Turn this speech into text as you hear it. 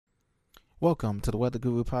Welcome to the Weather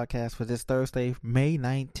Guru podcast for this Thursday, May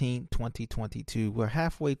 19th, 2022. We're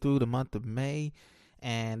halfway through the month of May,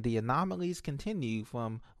 and the anomalies continue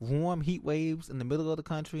from warm heat waves in the middle of the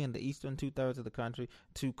country and the eastern two-thirds of the country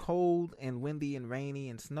to cold and windy and rainy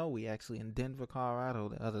and snowy, actually, in Denver, Colorado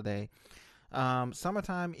the other day.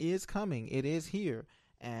 Summertime is coming. It is here.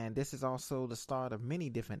 And this is also the start of many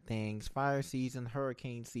different things: fire season,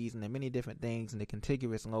 hurricane season, and many different things in the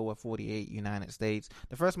contiguous lower 48 United States.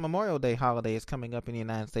 The first Memorial Day holiday is coming up in the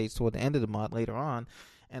United States toward the end of the month later on.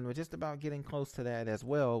 And we're just about getting close to that as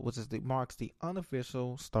well, which marks the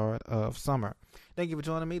unofficial start of summer. Thank you for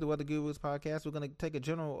joining me, the Weather Gurus podcast. We're going to take a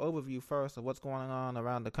general overview first of what's going on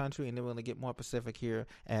around the country, and then we're going to get more specific here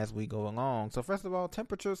as we go along. So first of all,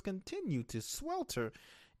 temperatures continue to swelter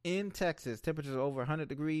in Texas. Temperatures are over 100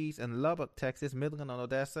 degrees in Lubbock, Texas, Midland and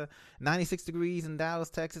Odessa, 96 degrees in Dallas,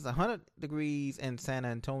 Texas, 100 degrees in San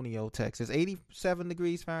Antonio, Texas, 87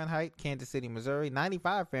 degrees Fahrenheit, Kansas City, Missouri,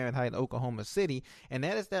 95 Fahrenheit, Oklahoma City. And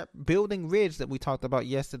that is that building ridge that we talked about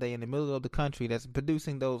yesterday in the middle of the country that's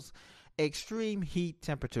producing those extreme heat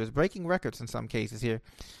temperatures, breaking records in some cases here.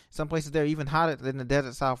 Some places they're even hotter than the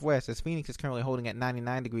desert Southwest, as Phoenix is currently holding at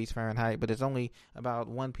 99 degrees Fahrenheit, but it's only about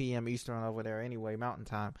 1 p.m. Eastern over there anyway, mountain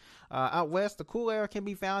time. Out west, the cool air can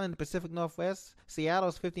be found in the Pacific Northwest.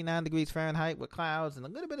 Seattle's 59 degrees Fahrenheit with clouds and a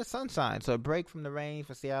little bit of sunshine, so a break from the rain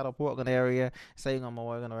for Seattle, Portland area, Salem,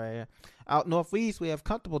 Oregon area. Out northeast, we have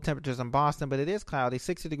comfortable temperatures in Boston, but it is cloudy,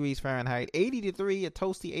 60 degrees Fahrenheit, 83, a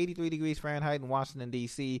toasty 83 degrees Fahrenheit in Washington,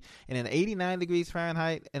 D.C., and then 89 degrees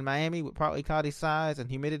Fahrenheit in Miami with partly cloudy skies and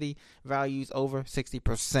humidity values over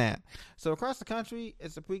 60%. So across the country,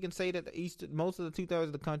 we can say that most of the two-thirds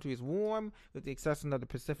of the country is warm, with the exception of the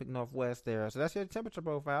Pacific Northwest there. So that's your temperature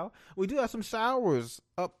profile. We do have some showers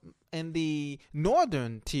up in the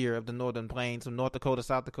northern tier of the northern plains, from North Dakota,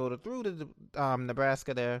 South Dakota, through to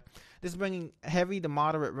Nebraska there. This is bringing heavy to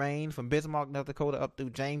moderate rain from Bismarck, North Dakota, up through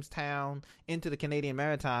Jamestown, into the Canadian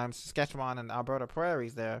Maritimes, Saskatchewan, and Alberta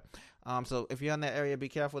prairies there. So if you're in that area, be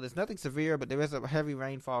careful. There's nothing severe, but there is a heavy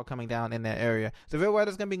rainfall coming down in that area. Severe weather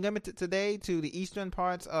is going to be limited today to the eastern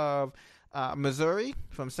parts of Missouri,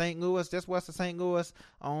 from St. Louis, just west of St. Louis,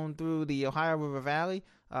 on through the Ohio River Valley,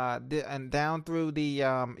 and down through the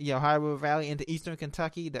Ohio River Valley into eastern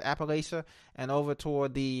Kentucky, the Appalachia, and over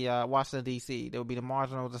toward the Washington, D.C. There will be the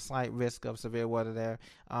marginal to slight risk of severe weather there.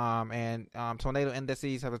 Tornado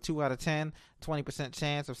indices have a 2 out of 10, 20%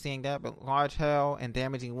 chance of seeing that, but large hail and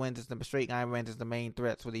damaging winds, the straight line winds, is the main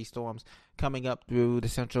threats for these storms coming up through the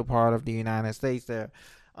central part of the United States there.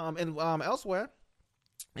 Elsewhere,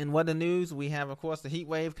 in weather news, we have, of course, the heat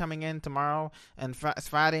wave coming in tomorrow, and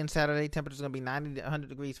Friday and Saturday. Temperatures are going to be 90 to 100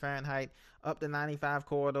 degrees Fahrenheit, up the 95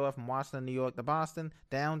 corridor from Washington, New York to Boston,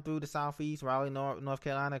 down through the southeast, Raleigh, North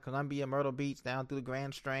Carolina, Columbia, Myrtle Beach, down through the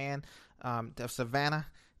Grand Strand, to Savannah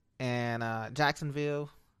and Jacksonville,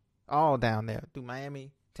 all down there through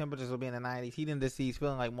Miami. Temperatures will be in the 90s. Heat indices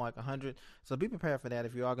feeling like more like 100. So be prepared for that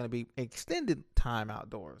if you are going to be extended time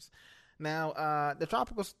outdoors. Now, the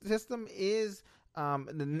tropical system is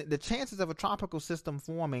the chances of a tropical system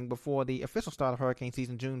forming before the official start of hurricane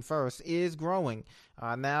season, June 1st, is growing.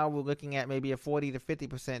 Now we're looking at maybe a 40 to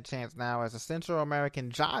 50% chance now, as a Central American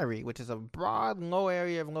gyre, which is a broad, low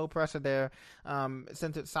area of low pressure there,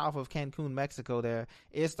 centered south of Cancun, Mexico there,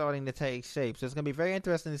 is starting to take shape. So it's going to be very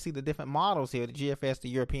interesting to see the different models here, the GFS, the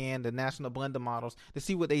European, the National Blender models, to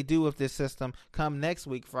see what they do with this system come next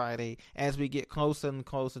week, Friday, as we get closer and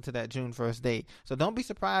closer to that June 1st date. So don't be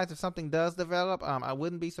surprised if something does develop. I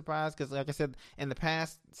wouldn't be surprised, because, like I said, in the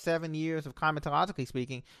past 7 years of climatologically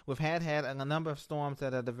speaking, we've had a number of storms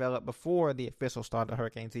that have developed before the official start of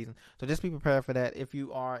hurricane season. So just be prepared for that if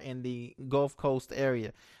you are in the Gulf Coast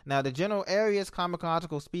area. Now, the general areas,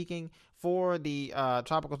 climatological speaking, for the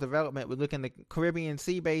tropical development, we look in the Caribbean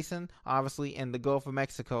Sea Basin, obviously, and the Gulf of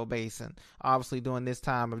Mexico Basin, obviously during this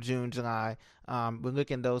time of June, July. We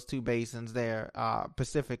look in those two basins there,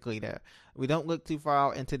 specifically there. We don't look too far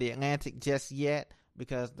out into the Atlantic just yet,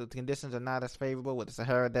 because the conditions are not as favorable with the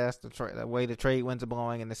Sahara dust, the way the trade winds are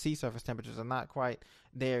blowing, and the sea surface temperatures are not quite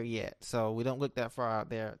there yet. So we don't look that far out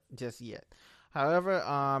there just yet.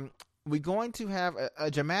 However, we're going to have a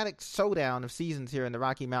dramatic showdown of seasons here in the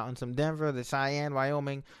Rocky Mountains, from Denver, the Cheyenne,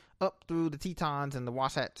 Wyoming, up through the Tetons and the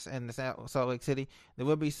Wasatch and the Salt Lake City. There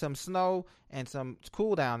will be some snow and some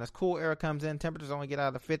cool down as cool air comes in. Temperatures only get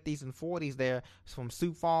out of the 50s and 40s there, from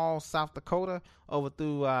Sioux Falls, South Dakota, over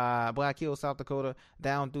through Black Hills, South Dakota,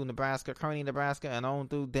 down through Nebraska, Kearney, Nebraska, and on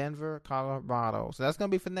through Denver, Colorado. So that's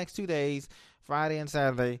going to be for the next 2 days, Friday and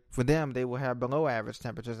Saturday. For them, they will have below average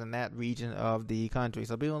temperatures in that region of the country.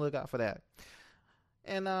 So be on the lookout for that.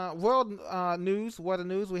 And world news, weather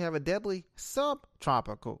news, we have a deadly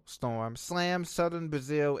subtropical storm slams southern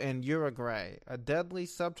Brazil and Uruguay. A deadly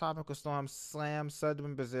subtropical storm slams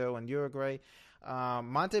southern Brazil and Uruguay.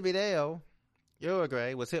 Montevideo,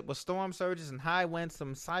 Uruguay, was hit with storm surges and high winds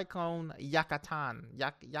from Cyclone Yakutan.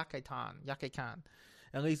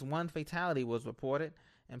 At least one fatality was reported,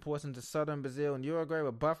 and portions of southern Brazil and Uruguay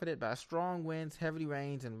were buffeted by strong winds, heavy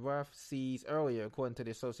rains, and rough seas earlier, according to the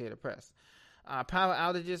Associated Press. Power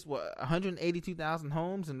outages were 182,000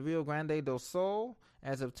 homes in Rio Grande do Sul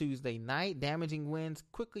as of Tuesday night. Damaging winds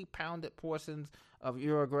quickly pounded portions of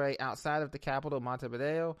Uruguay outside of the capital,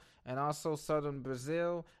 Montevideo, and also southern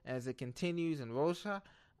Brazil as it continues in Rocha.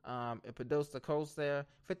 It produced the coast there.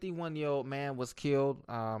 51-year-old man was killed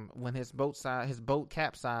when his boat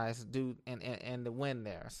capsized due in the wind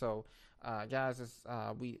there. So, guys,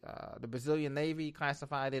 the Brazilian Navy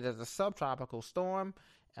classified it as a subtropical storm.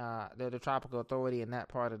 They're the tropical authority in that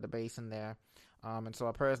part of the basin there. And so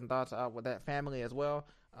our prayers and thoughts are out with that family as well.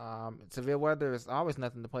 Severe weather is always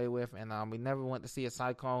nothing to play with, and we never want to see a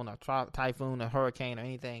cyclone, a typhoon, a hurricane, or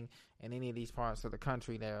anything in any of these parts of the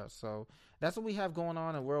country there. So that's what we have going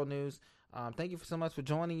on in world news. Thank you so much for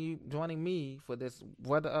joining me for this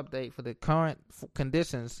weather update for the current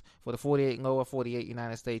conditions for the 48 and lower 48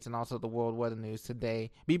 United States, and also the world weather news today.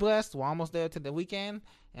 Be blessed. We're almost there to the weekend,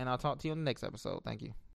 and I'll talk to you on the next episode. Thank you.